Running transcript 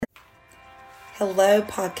Hello,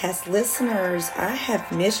 podcast listeners. I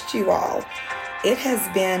have missed you all. It has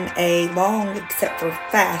been a long, except for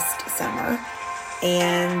fast summer,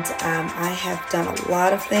 and I have done a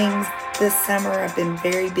lot of things this summer. I've been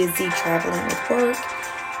very busy traveling with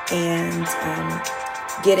work and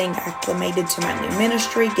getting acclimated to my new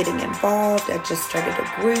ministry, getting involved. I just started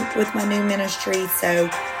a group with my new ministry, so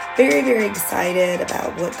very, very excited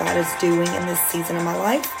about what God is doing in this season of my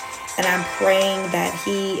life. And I'm praying that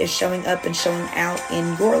He is showing up and showing out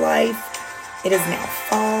in your life. It is now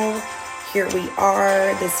fall. Here we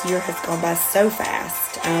are. This year has gone by so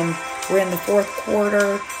fast. We're in the fourth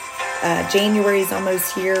quarter. January is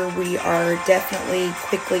almost here. We are definitely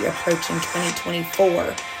quickly approaching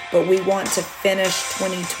 2024. But we want to finish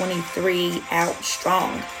 2023 out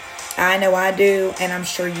strong. I know I do, and I'm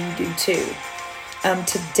sure you do too.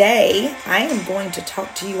 Today, I am going to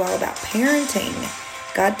talk to you all about parenting.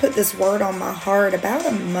 God put this word on my heart about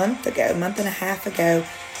a month and a half ago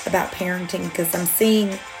about parenting, because I'm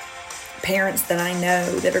seeing parents that I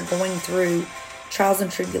know that are going through trials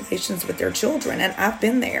and tribulations with their children, and I've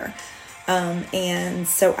been there. And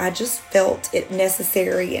so I just felt it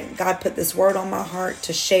necessary, and God put this word on my heart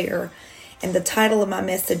to share. And the title of my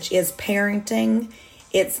message is Parenting.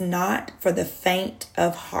 It's Not for the Faint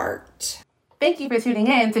of Heart. Thank you for tuning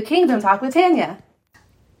in to Kingdom Talk with Tanya.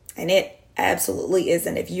 And it absolutely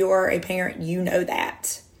isn't. If you are a parent, you know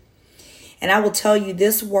that. And I will tell you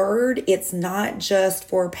this word, it's not just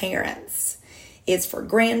for parents. It's for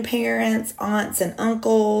grandparents, aunts and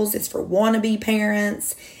uncles. It's for wannabe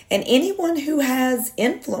parents and anyone who has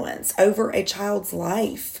influence over a child's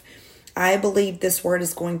life. I believe this word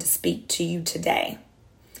is going to speak to you today.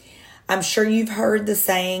 I'm sure you've heard the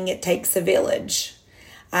saying, it takes a village.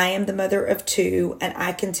 I am the mother of two, and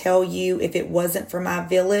I can tell you if it wasn't for my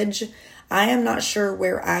village, I am not sure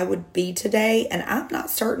where I would be today, and I'm not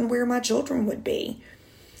certain where my children would be.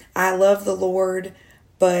 I love the Lord,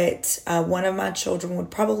 but one of my children would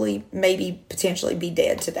probably, potentially be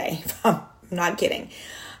dead today. I'm not kidding.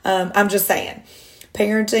 I'm just saying.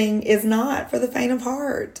 Parenting is not for the faint of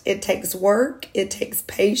heart. It takes work. It takes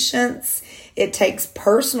patience. It takes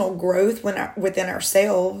personal growth within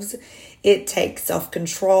ourselves. It takes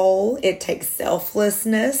self-control. It takes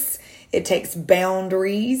selflessness. It takes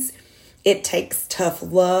boundaries. It takes tough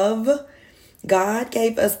love. God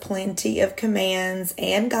gave us plenty of commands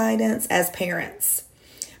and guidance as parents.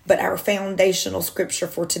 But our foundational scripture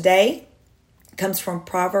for today comes from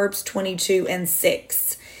Proverbs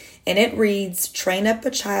 22:6. And it reads, "Train up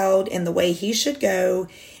a child in the way he should go,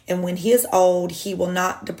 and when he is old, he will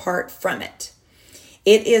not depart from it."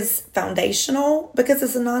 It is foundational because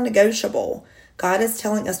it's a non-negotiable. God is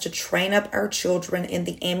telling us to train up our children in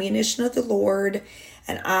the ammunition of the Lord.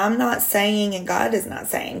 And I'm not saying, and God is not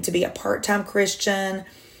saying, to be a part-time Christian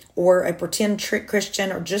or a pretend trick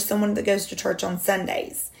Christian or just someone that goes to church on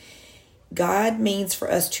Sundays. God means for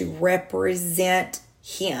us to represent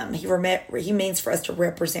Him. He means for us to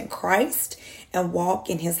represent Christ and walk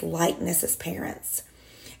in His likeness as parents.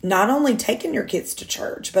 Not only taking your kids to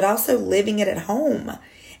church, but also living it at home.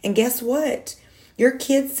 And guess what? Your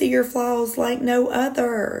kids see your flaws like no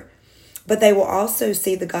other. But they will also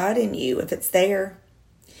see the God in you if it's there.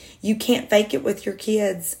 You can't fake it with your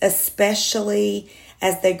kids, especially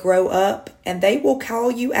as they grow up, and they will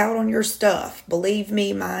call you out on your stuff. Believe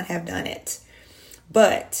me, mine have done it.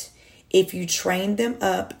 But if you train them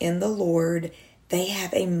up in the Lord, they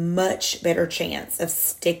have a much better chance of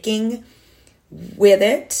sticking with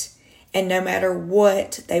it. And no matter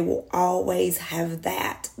what, they will always have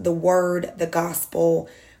the word, the gospel,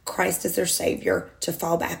 Christ as their Savior to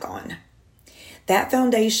fall back on. That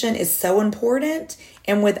foundation is so important,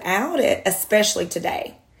 and without it, especially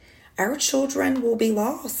today, our children will be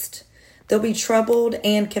lost. They'll be troubled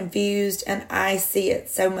and confused, and I see it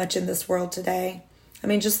so much in this world today. I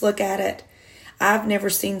mean, just look at it. I've never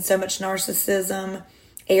seen so much narcissism,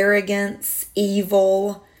 arrogance,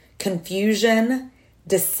 evil, confusion,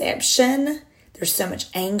 deception. There's so much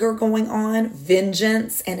anger going on,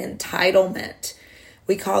 vengeance, and entitlement.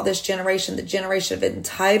 We call this generation the generation of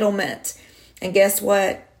entitlement. And guess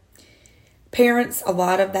what? Parents, a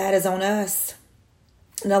lot of that is on us.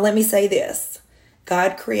 Now let me say this.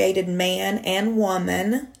 God created man and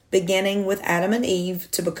woman, beginning with Adam and Eve,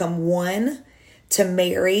 to become one, to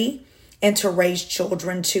marry, and to raise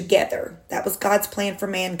children together. That was God's plan for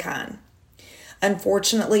mankind.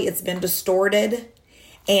 Unfortunately, it's been distorted,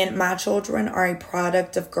 and my children are a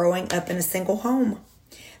product of growing up in a single home.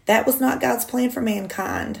 That was not God's plan for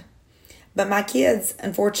mankind. But my kids,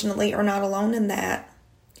 unfortunately, are not alone in that.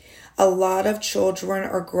 A lot of children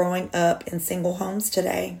are growing up in single homes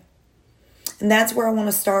today. And that's where I want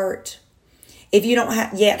to start. If you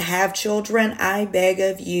don't yet have children, I beg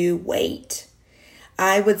of you, wait.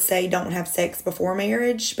 I would say don't have sex before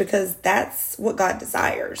marriage because that's what God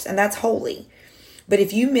desires and that's holy. But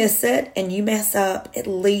if you miss it and you mess up, at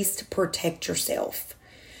least protect yourself.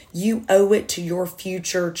 You owe it to your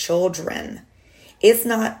future children. It's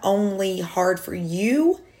not only hard for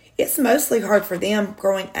you, it's mostly hard for them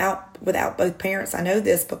growing out without both parents. I know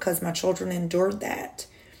this because my children endured that.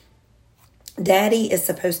 Daddy is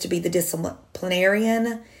supposed to be the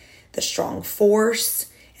disciplinarian, the strong force,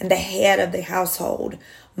 and the head of the household.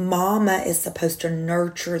 Mama is supposed to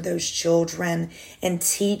nurture those children and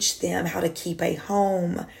teach them how to keep a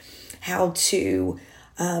home, how to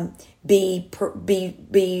be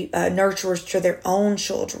nurturers to their own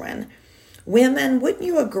children. Women, wouldn't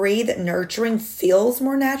you agree that nurturing feels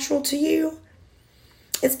more natural to you?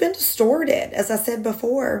 It's been distorted. As I said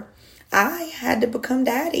before, I had to become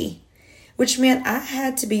daddy, which meant I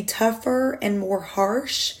had to be tougher and more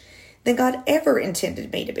harsh than God ever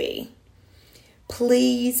intended me to be.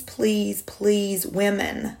 Please, please, please,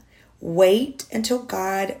 women, wait until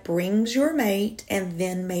God brings your mate and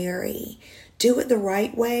then marry. Do it the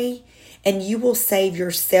right way, and you will save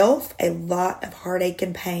yourself a lot of heartache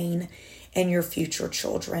and pain and your future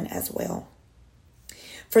children as well.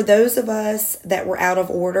 For those of us that were out of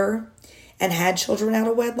order and had children out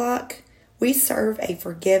of wedlock, we serve a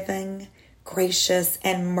forgiving, gracious,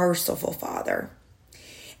 and merciful Father.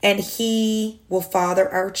 And He will father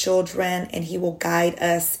our children and He will guide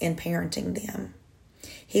us in parenting them.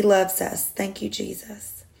 He loves us. Thank you,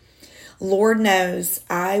 Jesus. Lord knows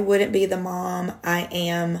I wouldn't be the mom I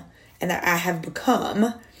am and that I have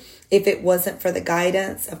become if it wasn't for the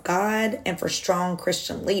guidance of God and for strong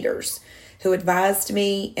Christian leaders who advised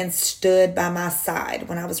me and stood by my side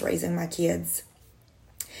when I was raising my kids.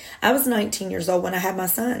 I was 19 years old when I had my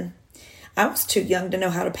son. I was too young to know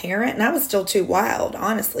how to parent, and I was still too wild,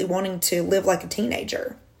 honestly, wanting to live like a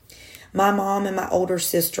teenager. My mom and my older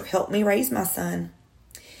sister helped me raise my son.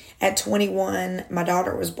 At 21, my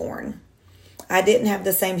daughter was born. I didn't have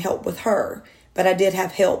the same help with her, but I did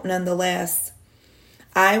have help nonetheless.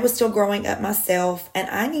 I was still growing up myself, and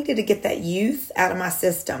I needed to get that youth out of my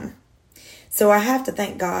system. So I have to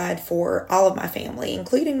thank God for all of my family,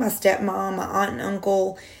 including my stepmom, my aunt and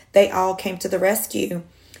uncle. They all came to the rescue.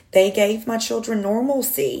 They gave my children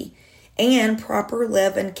normalcy and proper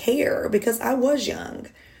love and care because I was young.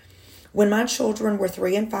 When my children were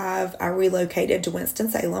 3 and 5, I relocated to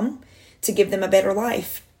Winston-Salem to give them a better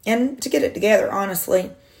life and to get it together,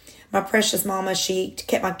 honestly. My precious mama, she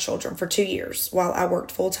kept my children for 2 years while I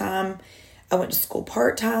worked full-time. I went to school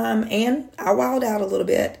part-time and I wilded out a little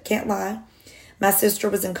bit, can't lie. My sister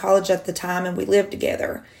was in college at the time and we lived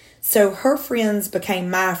together. So her friends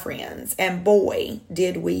became my friends, and boy,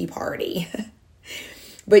 did we party.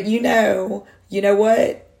 But you know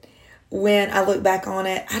what? When I look back on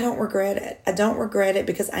it, I don't regret it. I don't regret it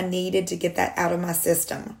because I needed to get that out of my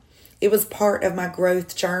system. It was part of my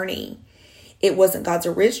growth journey. It wasn't God's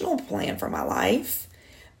original plan for my life,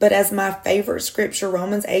 but as my favorite scripture,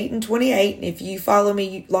 Romans 8:28, and if you follow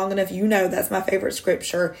me long enough, you know that's my favorite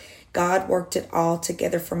scripture. God worked it all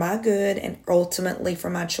together for my good and ultimately for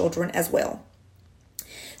my children as well.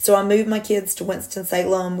 So I moved my kids to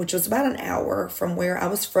Winston-Salem, which was about an hour from where I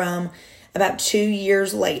was from, about 2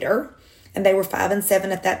 years later. And they were 5 and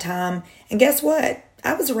 7 at that time. And guess what?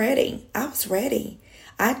 I was ready.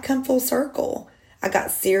 I'd come full circle. I got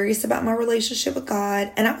serious about my relationship with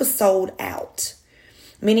God and I was sold out.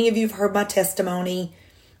 Many of you have heard my testimony.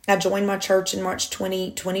 I joined my church in March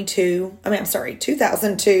 2002.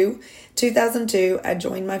 2002, I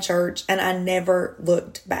joined my church and I never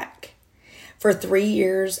looked back. For 3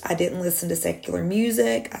 years, I didn't listen to secular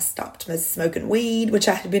music. I stopped smoking weed, which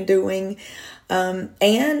I had been doing.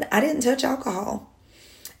 And I didn't touch alcohol.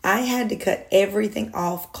 I had to cut everything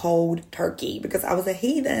off cold turkey because I was a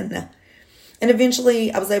heathen. And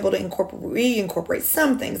eventually I was able to reincorporate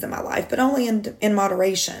some things in my life, but only in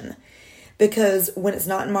moderation. Because when it's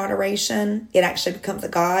not in moderation, it actually becomes a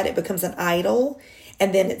god, it becomes an idol,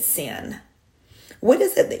 and then it's sin. What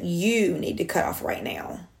is it that you need to cut off right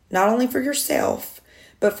now? Not only for yourself,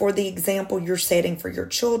 but for the example you're setting for your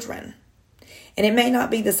children. And it may not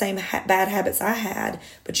be the same bad habits I had,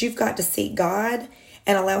 but you've got to seek God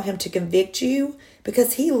and allow Him to convict you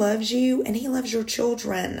because He loves you and He loves your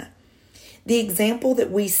children. The example that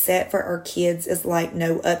we set for our kids is like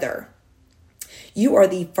no other. You are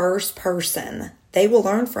the first person they will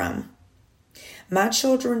learn from. My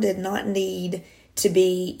children did not need to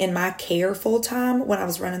be in my care full time when I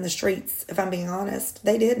was running the streets, if I'm being honest.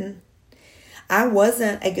 They didn't. I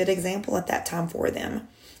wasn't a good example at that time for them.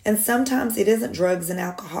 And sometimes it isn't drugs and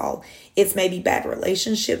alcohol. It's maybe bad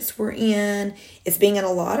relationships we're in. It's being in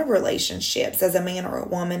a lot of relationships as a man or a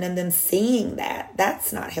woman and then seeing that.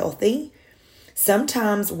 That's not healthy.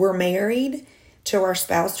 Sometimes we're married to our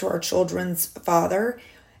spouse, to our children's father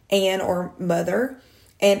and or mother,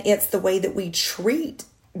 and it's the way that we treat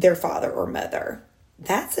their father or mother.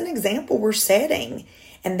 That's an example we're setting,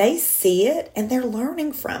 and they see it and they're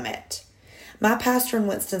learning from it. My pastor in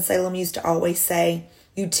Winston-Salem used to always say,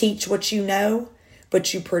 you teach what you know,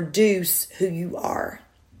 but you produce who you are.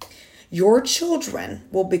 Your children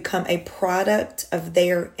will become a product of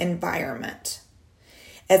their environment.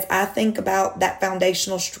 As I think about that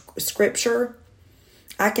foundational scripture,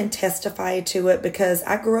 I can testify to it because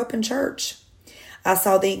I grew up in church. I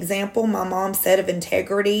saw the example my mom set of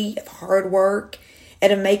integrity, of hard work,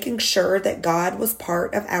 and of making sure that God was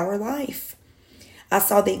part of our life. I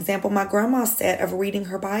saw the example my grandma set of reading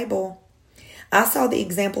her Bible. I saw the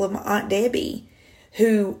example of my Aunt Debbie,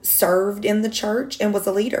 who served in the church and was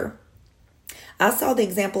a leader. I saw the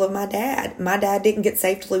example of my dad. My dad didn't get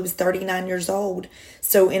saved till he was 39 years old.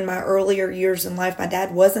 So in my earlier years in life, my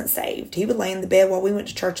dad wasn't saved. He would lay in the bed while we went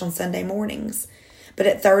to church on Sunday mornings. But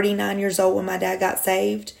at 39 years old, when my dad got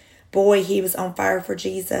saved, boy, he was on fire for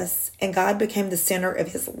Jesus. And God became the center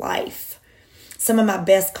of his life. Some of my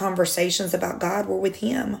best conversations about God were with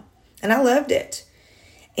him. And I loved it.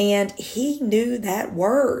 And he knew that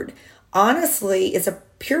word. Honestly, it's a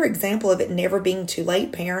pure example of it never being too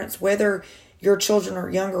late, parents. Whether your children are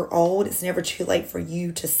young or old, it's never too late for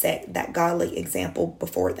you to set that godly example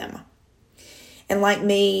before them. And like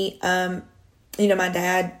me, my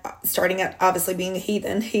dad, starting out obviously being a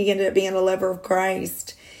heathen, he ended up being a lover of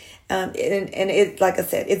Christ. And it, like I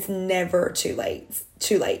said, it's never too late.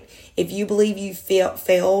 If you believe you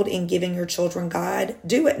failed in giving your children God,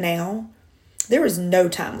 do it now. There is no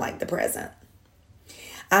time like the present.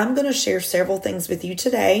 I'm going to share several things with you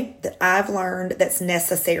today that I've learned that's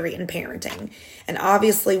necessary in parenting. And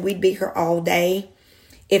obviously, we'd be here all day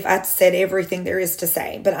if I said everything there is to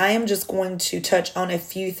say. But I am just going to touch on a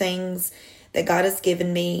few things that God has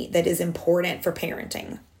given me that is important for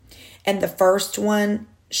parenting. And the first one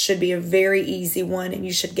should be a very easy one, and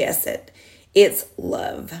you should guess it. It's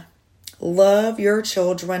love. Love your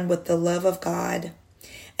children with the love of God.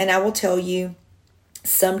 And I will tell you,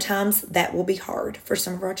 sometimes that will be hard for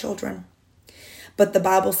some of our children. But the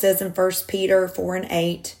Bible says in 1 Peter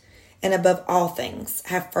 4:8, and above all things,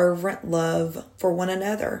 have fervent love for one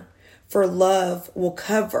another, for love will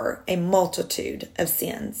cover a multitude of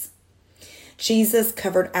sins. Jesus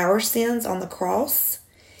covered our sins on the cross,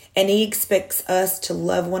 and he expects us to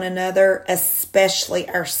love one another, especially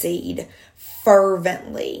our seed,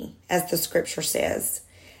 fervently, as the scripture says.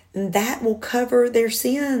 And that will cover their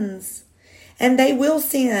sins. And they will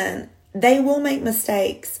sin. They will make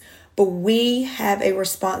mistakes. But we have a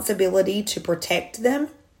responsibility to protect them.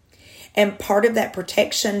 And part of that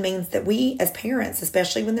protection means that we as parents,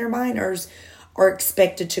 especially when they're minors, are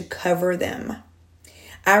expected to cover them.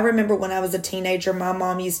 I remember when I was a teenager, my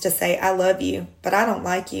mom used to say, I love you, but I don't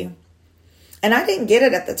like you. And I didn't get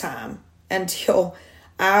it at the time until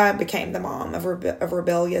I became the mom of a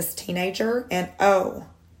rebellious teenager. And oh,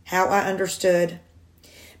 how I understood.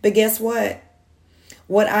 But guess what?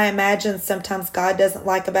 What I imagine sometimes God doesn't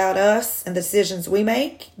like about us and the decisions we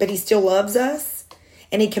make, but he still loves us.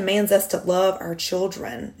 And he commands us to love our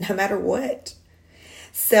children no matter what.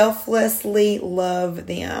 Selflessly love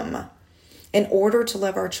them. In order to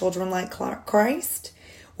love our children like Christ,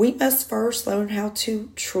 we must first learn how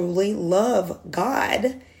to truly love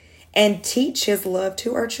God and teach his love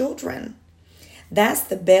to our children. That's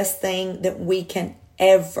the best thing that we can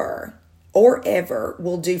ever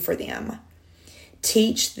will do for them.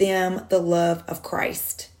 Teach them the love of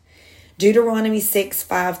Christ. Deuteronomy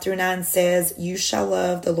 6:5-9 says, you shall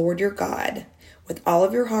love the Lord your God with all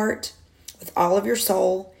of your heart, with all of your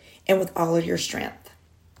soul, and with all of your strength.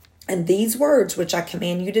 And these words which I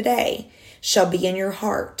command you today shall be in your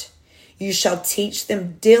heart. You shall teach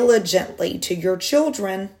them diligently to your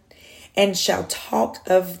children, and shall talk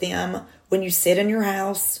of them when you sit in your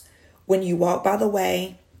house, when you walk by the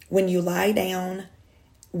way, when you lie down,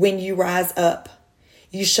 when you rise up.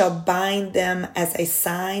 You shall bind them as a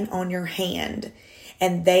sign on your hand,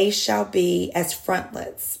 and they shall be as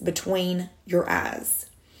frontlets between your eyes.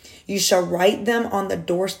 You shall write them on the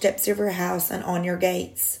doorsteps of your house and on your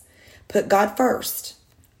gates. Put God first.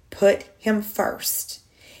 Put him first.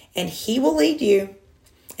 And he will lead you,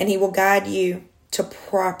 and he will guide you to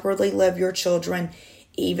properly love your children,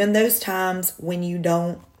 even those times when you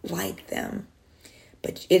don't like them.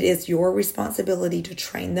 But it is your responsibility to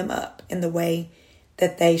train them up in the way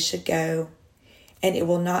that they should go. and it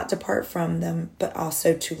will not depart from them, but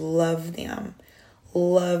also to love them.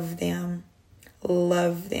 Love them.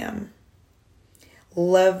 Love them.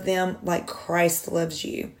 Love them like Christ loves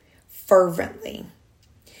you, fervently.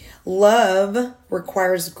 Love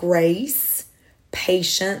requires grace,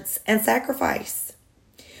 patience, and sacrifice.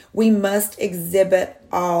 We must exhibit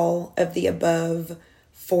all of the above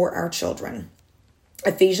for our children.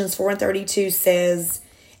 Ephesians 4:32 says,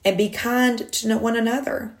 "And be kind to one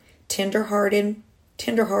another, tenderhearted,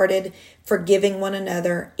 forgiving one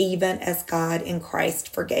another, even as God in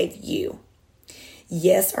Christ forgave you."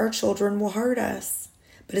 Yes, our children will hurt us,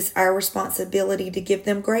 but it's our responsibility to give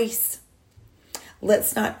them grace.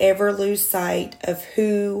 Let's not ever lose sight of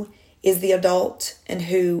who is the adult and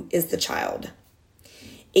who is the child.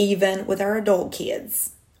 Even with our adult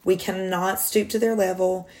kids, we cannot stoop to their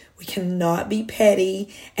level. We cannot be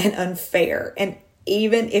petty and unfair. And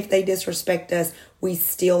even if they disrespect us, we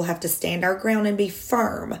still have to stand our ground and be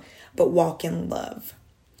firm, but walk in love.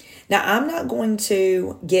 Now, I'm not going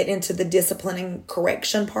to get into the disciplining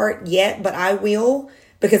correction part yet, but I will,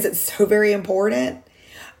 because it's so very important.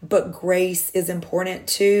 But grace is important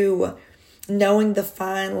too. Knowing the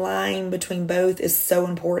fine line between both is so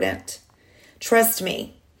important. Trust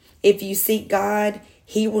me, if you seek God,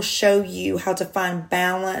 He will show you how to find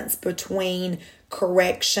balance between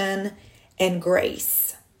correction and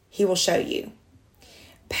grace. He will show you.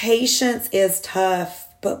 Patience is tough,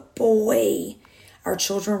 but boy, our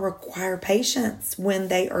children require patience when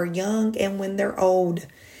they are young and when they're old.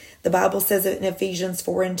 The Bible says it in Ephesians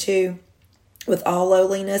 4:2, "With all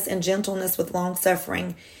lowliness and gentleness, with long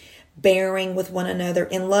suffering, bearing with one another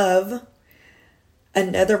in love."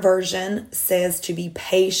 Another version says to be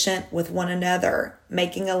patient with one another,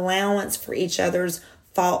 making allowance for each other's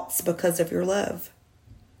faults because of your love.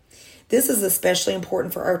 This is especially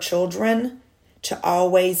important for our children to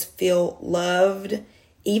always feel loved.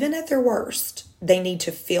 Even at their worst, they need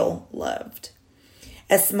to feel loved.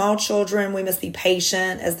 As small children, we must be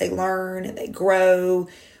patient as they learn and they grow.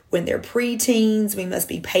 When they're preteens, we must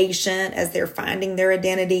be patient as they're finding their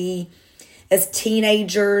identity. As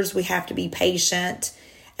teenagers, we have to be patient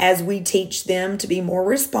as we teach them to be more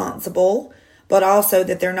responsible, but also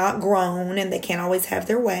that they're not grown and they can't always have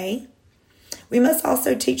their way. We must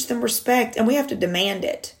also teach them respect, and we have to demand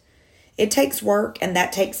it. It takes work, and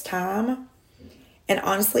that takes time. And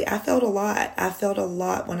honestly, I felt a lot. I felt a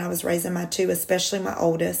lot when I was raising my two, especially my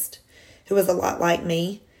oldest, who was a lot like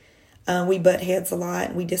me. We butt heads a lot,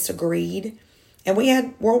 and we disagreed. And we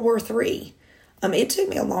had World War III. It took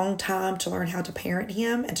me a long time to learn how to parent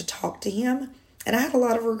him and to talk to him. And I had a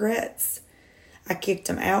lot of regrets. I kicked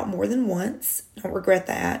him out more than once. Don't regret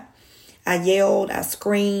that. I yelled. I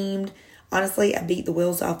screamed. Honestly, I beat the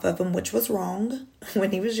wheels off of him, which was wrong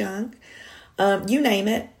when he was young. You name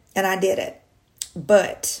it, and I did it.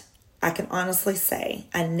 But I can honestly say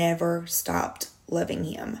I never stopped loving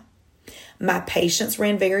him. My patience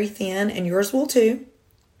ran very thin, and yours will too.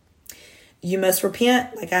 You must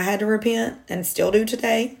repent like I had to repent and still do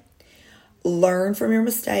today. Learn from your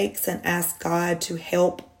mistakes and ask God to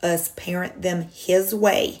help us parent them His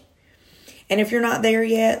way. And if you're not there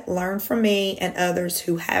yet, learn from me and others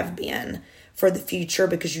who have been for the future,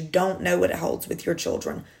 because you don't know what it holds with your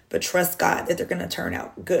children. But trust God that they're going to turn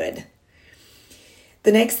out good.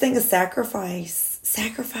 The next thing is sacrifice.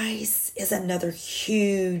 Sacrifice is another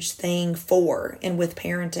huge thing for and with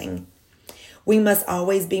parenting. We must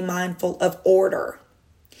always be mindful of order.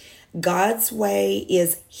 God's way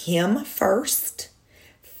is Him first,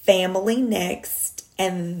 family next,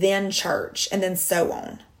 and then church, and then so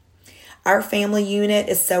on. Our family unit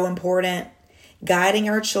is so important. Guiding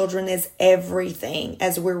our children is everything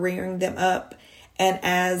as we're rearing them up and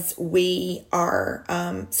as we are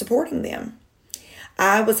supporting them.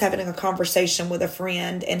 I was having a conversation with a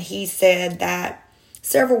friend, and he said that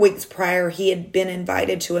several weeks prior, he had been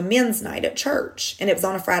invited to a men's night at church, and it was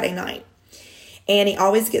on a Friday night. And he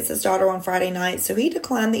always gets his daughter on Friday night, so he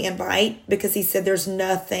declined the invite because he said there's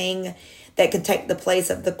nothing that could take the place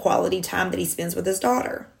of the quality time that he spends with his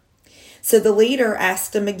daughter. So the leader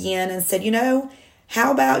asked him again and said,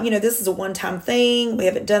 how about, this is a one-time thing. We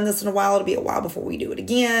haven't done this in a while. It'll be a while before we do it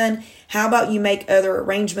again. How about you make other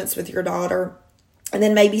arrangements with your daughter and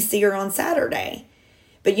then maybe see her on Saturday?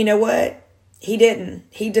 But you know what? He didn't.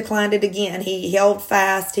 He declined it again. He held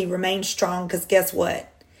fast. He remained strong, because guess what?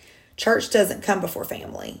 Church doesn't come before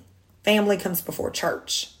family. Family comes before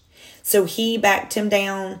church. So he backed him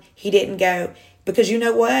down. He didn't go, because you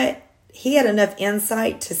know what? He had enough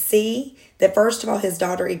insight to see that, first of all, his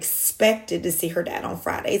daughter expected to see her dad on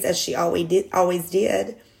Fridays, as she always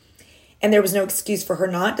did. And there was no excuse for her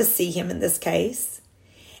not to see him in this case.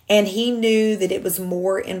 And he knew that it was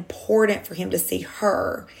more important for him to see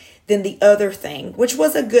her than the other thing, which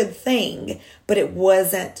was a good thing, but it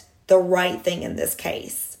wasn't the right thing in this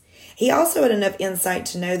case. He also had enough insight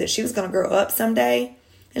to know that she was going to grow up someday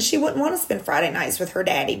and she wouldn't want to spend Friday nights with her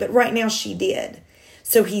daddy, but right now she did.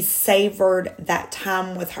 So he savored that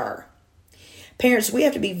time with her. Parents, we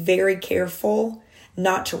have to be very careful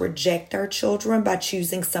not to reject our children by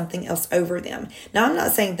choosing something else over them. Now, I'm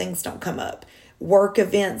not saying things don't come up. Work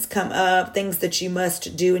events come up, things that you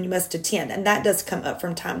must do and you must attend. And that does come up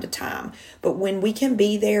from time to time. But when we can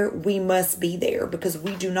be there, we must be there because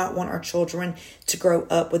we do not want our children to grow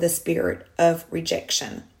up with a spirit of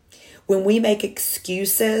rejection. When we make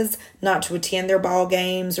excuses not to attend their ball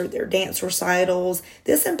games or their dance recitals,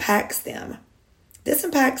 this impacts them. This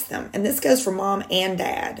impacts them. And this goes for mom and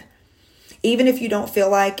dad. Even if you don't feel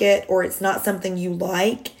like it or it's not something you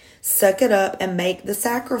like, suck it up and make the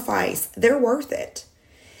sacrifice. They're worth it.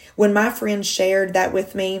 When my friend shared that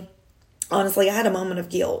with me, honestly, I had a moment of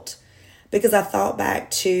guilt because I thought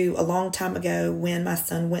back to a long time ago when my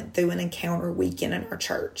son went through an encounter weekend in our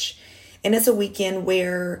church. And it's a weekend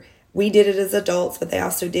where we did it as adults, but they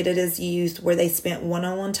also did it as youth, where they spent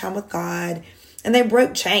one-on-one time with God. And they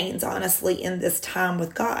broke chains, honestly, in this time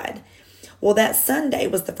with God. Well, that Sunday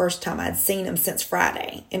was the first time I'd seen him since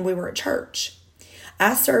Friday, and we were at church.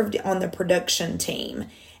 I served on the production team,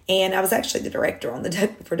 and I was actually the director on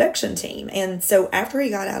the production team. And so after he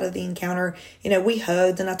got out of the encounter, we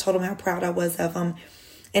hugged, and I told him how proud I was of him.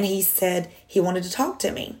 And he said he wanted to talk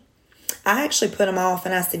to me. I actually put him off,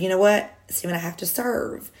 and I said, you know what, Stephen, I have to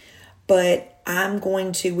serve, but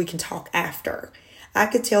we can talk after. I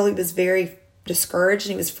could tell he was very discouraged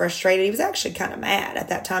and he was frustrated. He was actually kind of mad at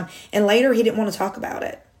that time. And later he didn't want to talk about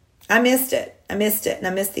it. I missed it. And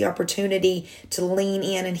I missed the opportunity to lean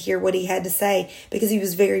in and hear what he had to say because he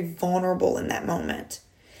was very vulnerable in that moment.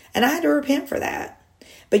 And I had to repent for that.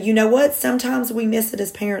 But you know what? Sometimes we miss it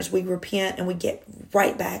as parents. We repent and we get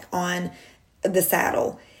right back on the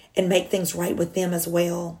saddle and make things right with them as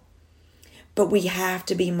well. But we have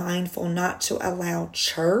to be mindful not to allow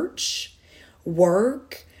church,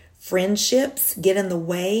 work, friendships get in the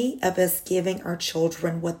way of us giving our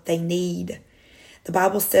children what they need. The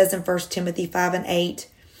Bible says in 1 Timothy 5:8,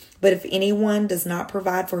 but if anyone does not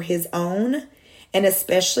provide for his own, and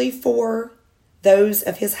especially for those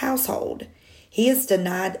of his household, he is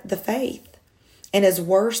denied the faith and is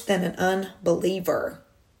worse than an unbeliever.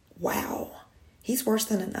 Wow, he's worse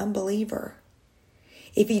than an unbeliever.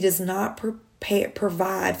 If he does not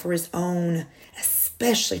provide for his own,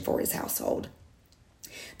 especially for his household.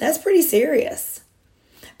 That's pretty serious.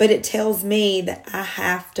 But it tells me that I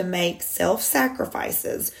have to make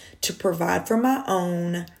self-sacrifices to provide for my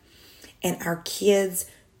own. And our kids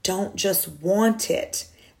don't just want it.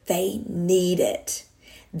 They need it.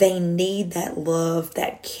 They need that love,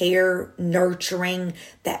 that care, nurturing,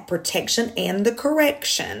 that protection, and the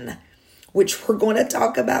correction, which we're going to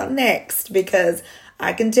talk about next, because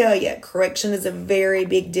I can tell you, correction is a very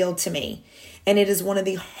big deal to me. And it is one of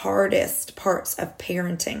the hardest parts of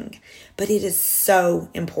parenting, but it is so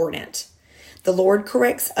important. The Lord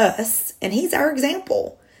corrects us, and He's our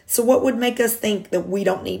example. So what would make us think that we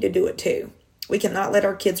don't need to do it too? We cannot let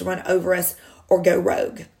our kids run over us or go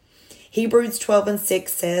rogue. Hebrews 12:6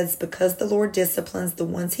 says, because the Lord disciplines the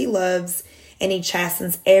ones He loves, and He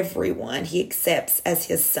chastens everyone He accepts as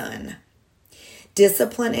His son.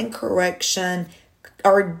 Discipline and correction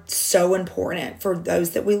are so important for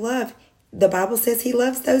those that we love. The Bible says He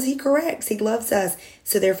loves those He corrects. He loves us,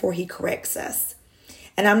 so therefore He corrects us.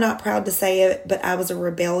 And I'm not proud to say it, but I was a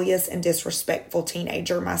rebellious and disrespectful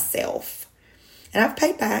teenager myself. And I've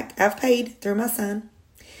paid back. I've paid through my son.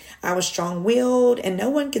 I was strong-willed, and no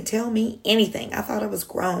one could tell me anything. I thought I was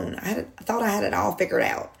grown. I thought I had it all figured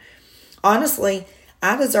out. Honestly,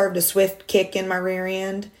 I deserved a swift kick in my rear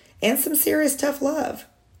end and some serious tough love.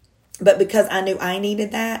 But because I knew I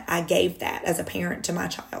needed that, I gave that as a parent to my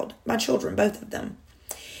children, both of them.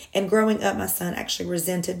 And growing up, my son actually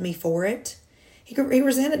resented me for it. He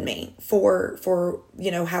resented me for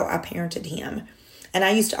how I parented him. And I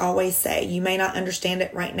used to always say, you may not understand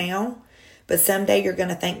it right now, but someday you're going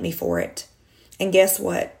to thank me for it. And guess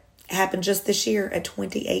what? It happened just this year at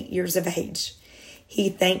 28 years of age. He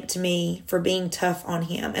thanked me for being tough on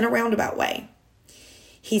him in a roundabout way.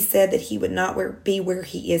 He said that he would not be where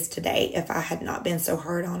he is today if I had not been so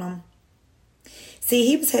hard on him. See,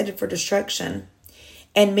 he was headed for destruction,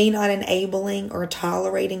 and me not enabling or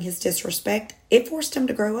tolerating his disrespect, it forced him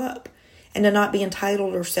to grow up and to not be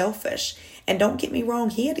entitled or selfish. And don't get me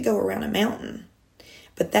wrong, he had to go around a mountain.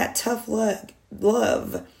 But that tough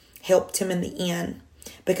love helped him in the end.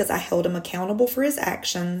 because I held him accountable for his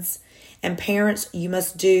actions. And parents, you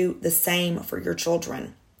must do the same for your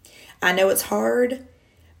children. I know it's hard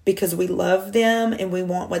because we love them and we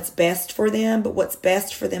want what's best for them, but what's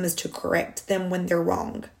best for them is to correct them when they're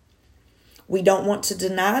wrong. We don't want to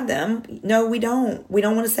deny them. No, we don't. We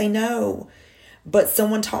don't want to say no. But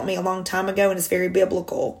someone taught me a long time ago, and it's very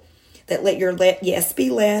biblical, that let your yes be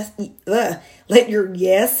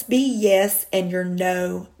yes and your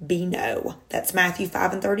no be no. That's Matthew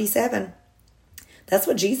 5:37. That's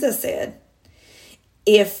what Jesus said.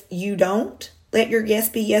 If you don't let your yes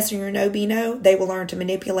be yes and your no be no, they will learn to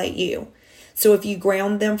manipulate you. So if you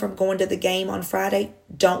ground them from going to the game on Friday,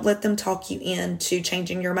 don't let them talk you into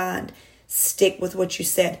changing your mind. Stick with what you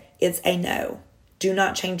said. It's a no. Do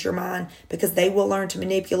not change your mind, because they will learn to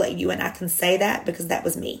manipulate you. And I can say that because that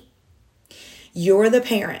was me. You're the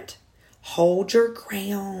parent. Hold your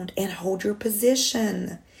ground and hold your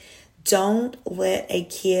position. Don't let a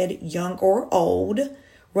kid, young or old,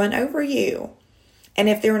 run over you. And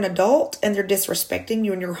if they're an adult and they're disrespecting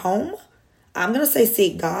you in your home, I'm going to say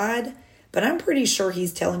seek God, but I'm pretty sure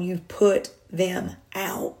he's telling you put them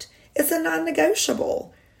out. It's a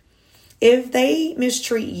non-negotiable. If they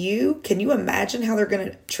mistreat you, can you imagine how they're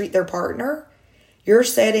going to treat their partner? You're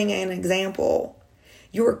setting an example.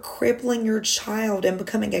 You're crippling your child and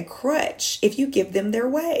becoming a crutch if you give them their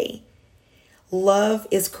way. Love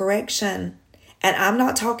is correction. And I'm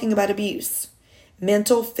not talking about abuse.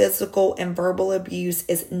 Mental, physical, and verbal abuse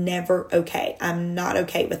is never okay. I'm not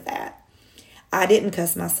okay with that. I didn't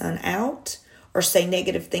cuss my son out or say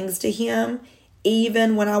negative things to him,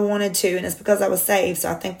 even when I wanted to. And it's because I was saved.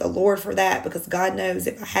 So I thank the Lord for that, because God knows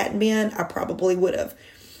if I hadn't been, I probably would have.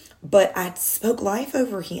 But I spoke life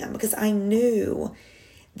over him because I knew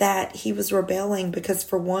that he was rebelling, because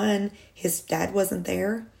for one, his dad wasn't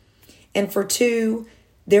there. And for two,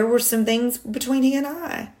 there were some things between he and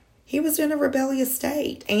I. He was in a rebellious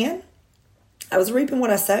state, and I was reaping what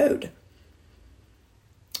I sowed.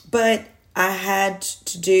 But I had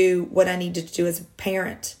to do what I needed to do as a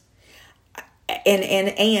parent.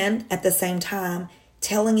 And at the same time,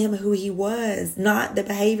 telling him who he was, not the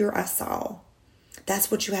behavior I saw. That's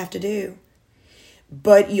what you have to do.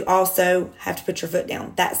 But you also have to put your foot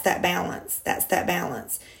down. That's that balance.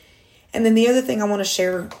 And then the other thing I want to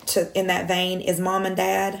share in that vein is, mom and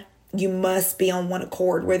dad, you must be on one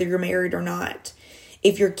accord, whether you're married or not.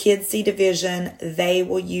 If your kids see division, they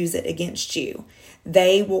will use it against you.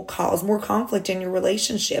 They will cause more conflict in your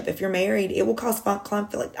relationship. If you're married, it will cause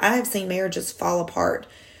conflict. I have seen marriages fall apart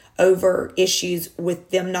over issues with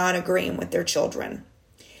them not agreeing with their children.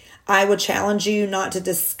 I would challenge you not to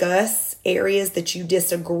discuss areas that you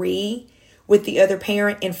disagree with the other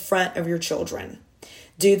parent in front of your children.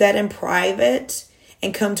 Do that in private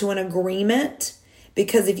and come to an agreement,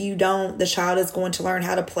 because if you don't, the child is going to learn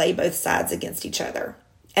how to play both sides against each other.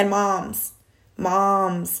 And moms,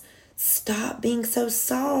 stop being so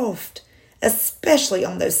soft, especially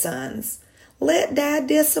on those sons. Let dad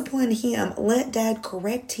discipline him. Let dad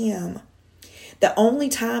correct him. The only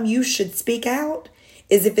time you should speak out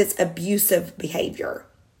is if it's abusive behavior.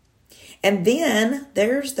 And then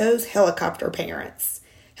there's those helicopter parents.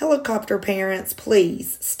 Helicopter parents,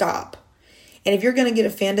 please stop. And if you're going to get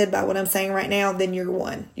offended by what I'm saying right now, then you're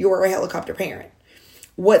one. You're a helicopter parent.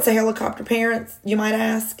 What's a helicopter parent, you might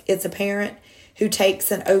ask? It's a parent who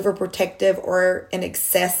takes an overprotective or an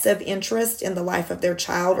excessive interest in the life of their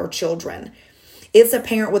child or children. It's a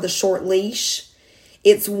parent with a short leash.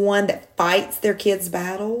 It's one that fights their kids'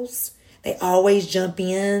 battles. They always jump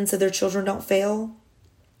in so their children don't fail.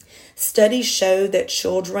 Studies show that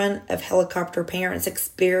children of helicopter parents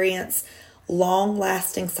experience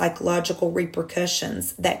long-lasting psychological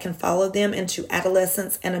repercussions that can follow them into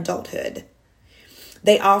adolescence and adulthood.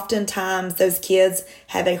 Those kids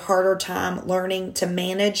have a harder time learning to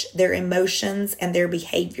manage their emotions and their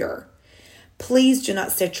behavior. Please do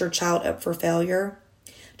not set your child up for failure.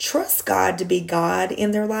 Trust God to be God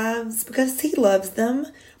in their lives, because He loves them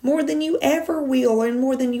more than you ever will and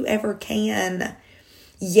more than you ever can.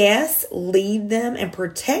 Yes, lead them and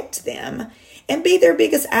protect them and be their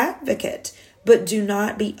biggest advocate, but do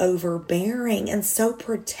not be overbearing and so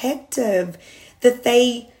protective that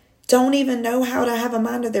they don't even know how to have a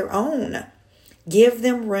mind of their own. Give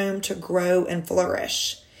them room to grow and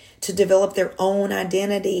flourish, to develop their own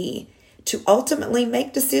identity, to ultimately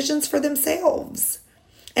make decisions for themselves.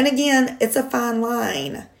 And again, it's a fine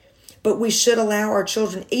line, but we should allow our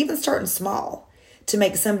children, even starting small, to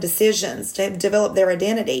make some decisions, to develop their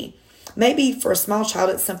identity. Maybe for a small child,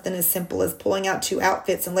 it's something as simple as pulling out 2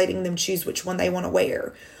 outfits and letting them choose which one they want to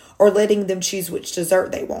wear, or letting them choose which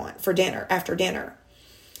dessert they want for dinner, after dinner.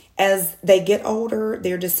 As they get older,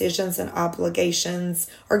 their decisions and obligations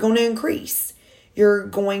are going to increase. You're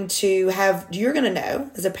going to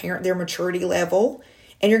know as a parent their maturity level,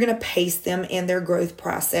 and you're going to pace them in their growth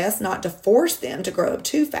process, not to force them to grow up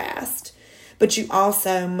too fast, but you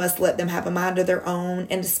also must let them have a mind of their own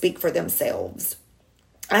and to speak for themselves.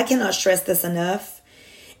 I cannot stress this enough.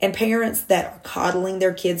 And parents that are coddling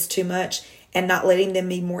their kids too much and not letting them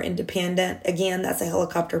be more independent, again, that's a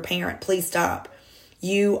helicopter parent. Please stop.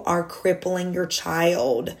 You are crippling your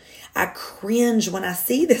child. I cringe when I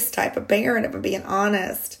see this type of parent, if I'm being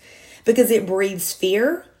honest, because it breeds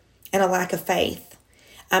fear and a lack of faith.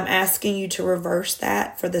 I'm asking you to reverse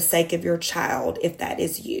that for the sake of your child, if that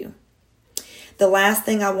is you. The last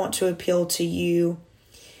thing I want to appeal to you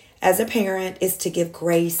as a parent is to give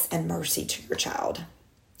grace and mercy to your child.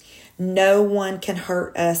 No one can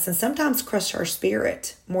hurt us and sometimes crush our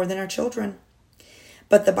spirit more than our children.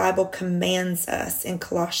 But the Bible commands us in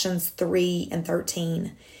Colossians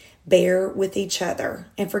 3:13, bear with each other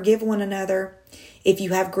and forgive one another if you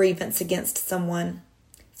have grievance against someone.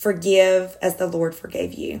 Forgive as the Lord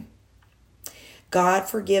forgave you. God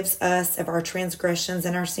forgives us of our transgressions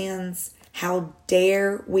and our sins. How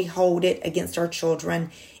dare we hold it against our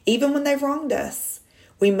children, even when they've wronged us?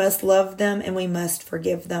 We must love them and we must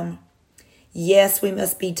forgive them. Yes, we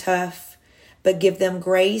must be tough, but give them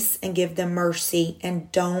grace and give them mercy,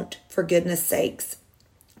 and don't, for goodness sakes,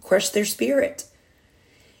 crush their spirit.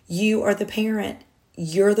 You are the parent.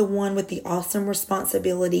 You're the one with the awesome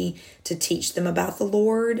responsibility to teach them about the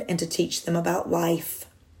Lord and to teach them about life.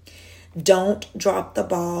 Don't drop the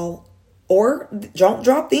ball, or don't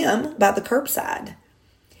drop them by the curbside.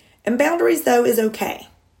 And boundaries, though, is okay.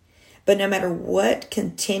 But no matter what,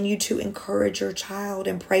 continue to encourage your child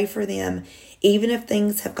and pray for them, even if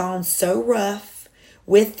things have gone so rough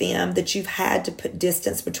with them that you've had to put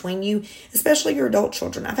distance between you, especially your adult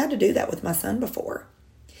children. I've had to do that with my son before.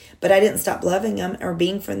 But I didn't stop loving him or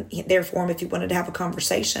being there for him if he wanted to have a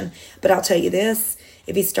conversation. But I'll tell you this,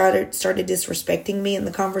 if he started disrespecting me in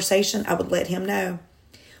the conversation, I would let him know.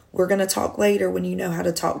 We're going to talk later when you know how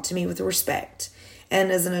to talk to me with respect. And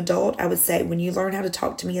as an adult, I would say, when you learn how to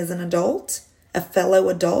talk to me as an adult, a fellow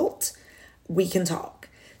adult, we can talk.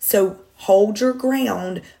 So hold your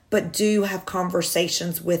ground, but do have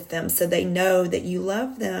conversations with them so they know that you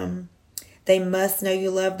love them. They must know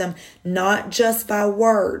you love them, not just by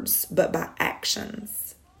words, but by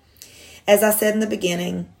actions. As I said in the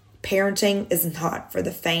beginning, parenting is not for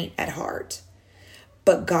the faint at heart.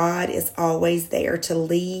 But God is always there to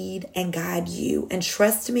lead and guide you. And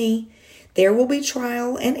trust me, there will be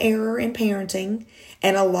trial and error in parenting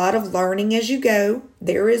and a lot of learning as you go.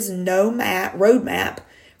 There is no roadmap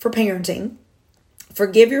for parenting.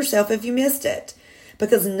 Forgive yourself if you missed it,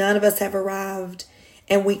 because none of us have arrived,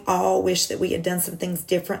 and we all wish that we had done some things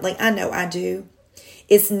differently. I know I do.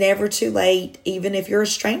 It's never too late, even if you're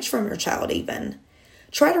estranged from your child even.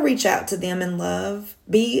 Try to reach out to them in love.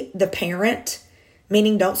 Be the parent,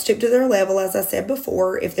 meaning don't stoop to their level, as I said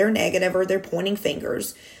before, if they're negative or they're pointing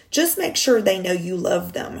fingers. Just make sure they know you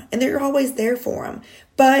love them and that you're always there for them,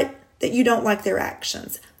 but that you don't like their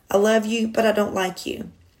actions. I love you, but I don't like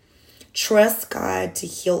you. Trust God to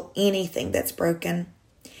heal anything that's broken.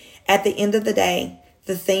 At the end of the day,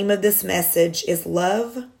 the theme of this message is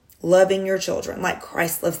love, loving your children like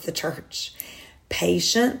Christ loves the church.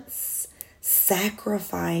 Patience,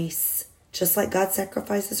 sacrifice, just like God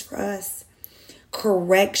sacrifices for us.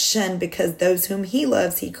 Correction, because those whom he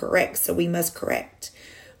loves, he corrects, so we must correct.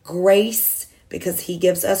 Grace, because he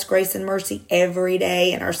gives us grace and mercy every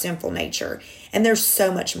day in our sinful nature. And there's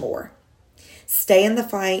so much more. Stay in the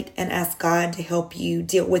fight and ask God to help you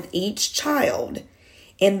deal with each child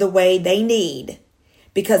in the way they need,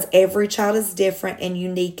 because every child is different and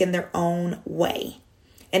unique in their own way.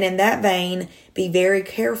 And in that vein, be very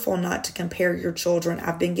careful not to compare your children.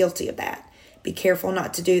 I've been guilty of that. Be careful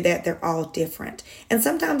not to do that. They're all different. And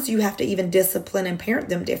sometimes you have to even discipline and parent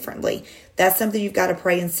them differently. That's something you've got to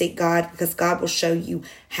pray and seek God, because God will show you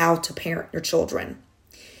how to parent your children.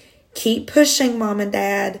 Keep pushing, mom and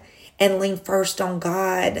dad, and lean first on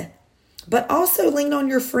God. But also lean on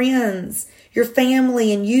your friends, your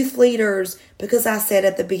family, and youth leaders, because as I said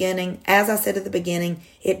at the beginning,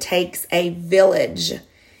 it takes a village.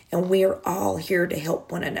 And we are all here to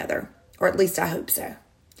help one another. Or at least I hope so.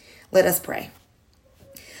 Let us pray.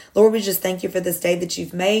 Lord, we just thank you for this day that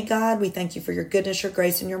you've made, God. We thank you for your goodness, your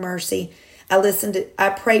grace, and your mercy.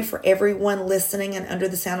 I pray for everyone listening and under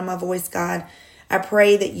the sound of my voice, God. I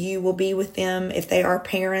pray that you will be with them if they are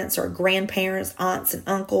parents or grandparents, aunts and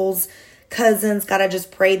uncles, cousins. God, I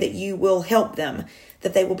just pray that you will help them,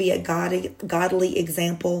 that they will be a godly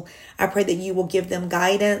example. I pray that you will give them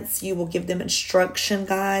guidance, you will give them instruction,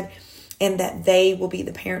 God, and that they will be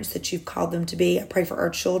the parents that you've called them to be. I pray for our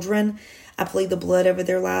children. I plead the blood over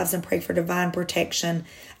their lives and pray for divine protection.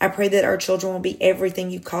 I pray that our children will be everything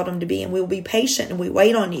you've called them to be, and we will be patient and we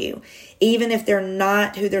wait on you. Even if they're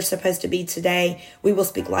not who they're supposed to be today, we will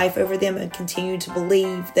speak life over them and continue to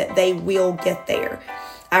believe that they will get there.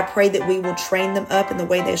 I pray that we will train them up in the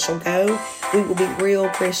way they shall go. We will be real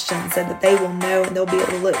Christians, so that they will know and they'll be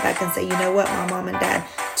able to look back and say, you know what, my mom and dad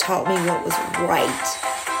taught me what was right.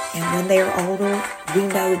 And when they are older, we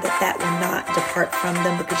know that that will not depart from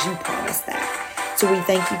them, because you promised that. So we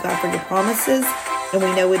thank you, God, for your promises, and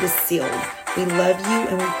we know it is sealed. We love you,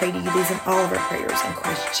 and we pray to you these in all of our prayers. In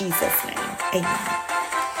Christ Jesus' name, amen.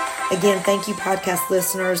 Again, thank you, podcast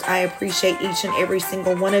listeners. I appreciate each and every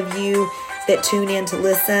single one of you that tune in to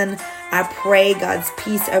listen. I pray God's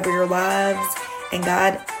peace over your lives, and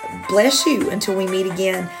God bless you until we meet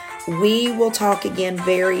again. We will talk again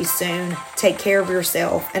very soon. Take care of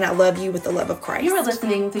yourself, and I love you with the love of Christ. You are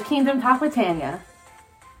listening to Kingdom Talk with Tanya.